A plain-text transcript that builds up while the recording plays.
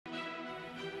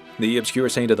The obscure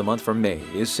saint of the month for May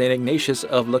is St. Ignatius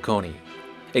of Laconi.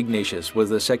 Ignatius was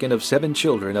the second of 7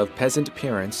 children of peasant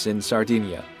parents in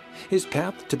Sardinia. His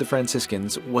path to the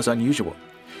Franciscans was unusual.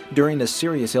 During a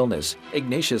serious illness,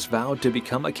 Ignatius vowed to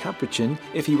become a Capuchin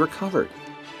if he recovered.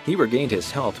 He regained his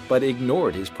health but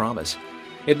ignored his promise.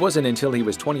 It wasn't until he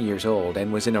was 20 years old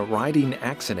and was in a riding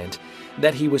accident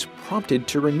that he was prompted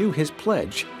to renew his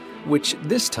pledge, which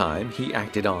this time he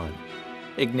acted on.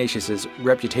 Ignatius's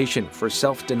reputation for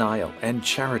self-denial and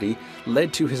charity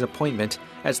led to his appointment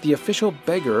as the official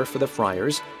beggar for the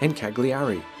friars in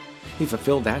Cagliari. He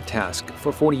fulfilled that task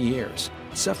for 40 years,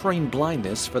 suffering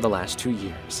blindness for the last 2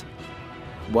 years.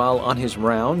 While on his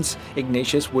rounds,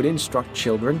 Ignatius would instruct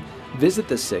children, visit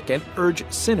the sick, and urge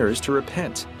sinners to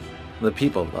repent. The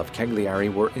people of Cagliari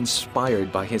were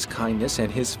inspired by his kindness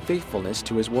and his faithfulness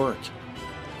to his work.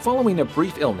 Following a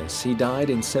brief illness, he died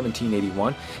in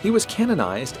 1781. He was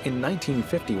canonized in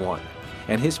 1951,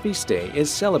 and his feast day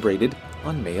is celebrated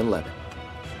on May 11.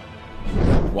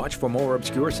 Watch for more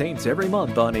obscure saints every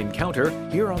month on Encounter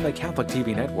here on the Catholic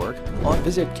TV network, or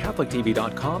visit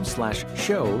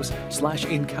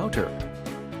catholictv.com/shows/encounter.